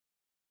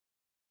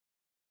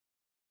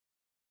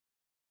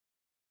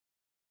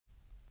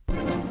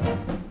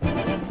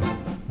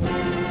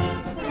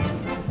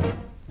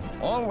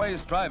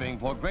Always striving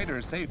for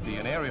greater safety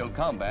in aerial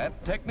combat,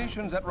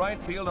 technicians at Wright,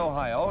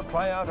 Ohio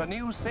try out a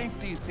new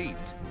safety seat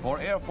for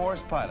Air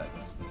Force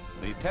pilots.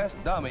 The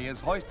test dummy is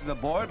hoisted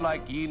aboard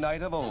like ye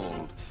knight of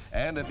old,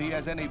 and if he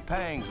has any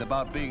pangs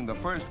about being the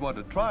first one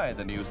to try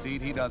the new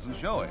seat, he doesn't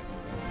show it.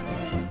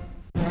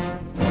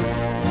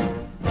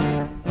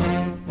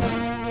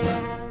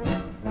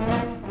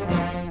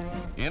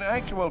 In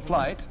actual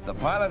flight, the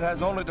pilot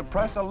has only to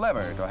press a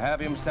lever to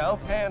have himself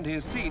and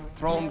his seat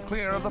thrown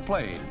clear of the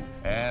plane.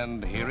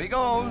 And here he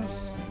goes.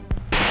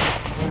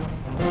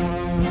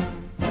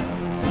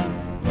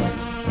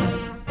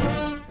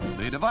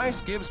 The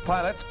device gives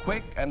pilots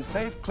quick and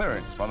safe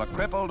clearance from a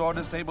crippled or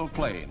disabled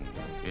plane.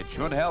 It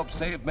should help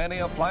save many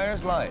a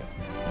flyer's life.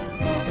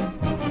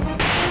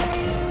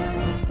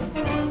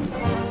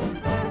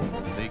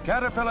 The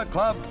Caterpillar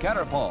Club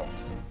Catapult.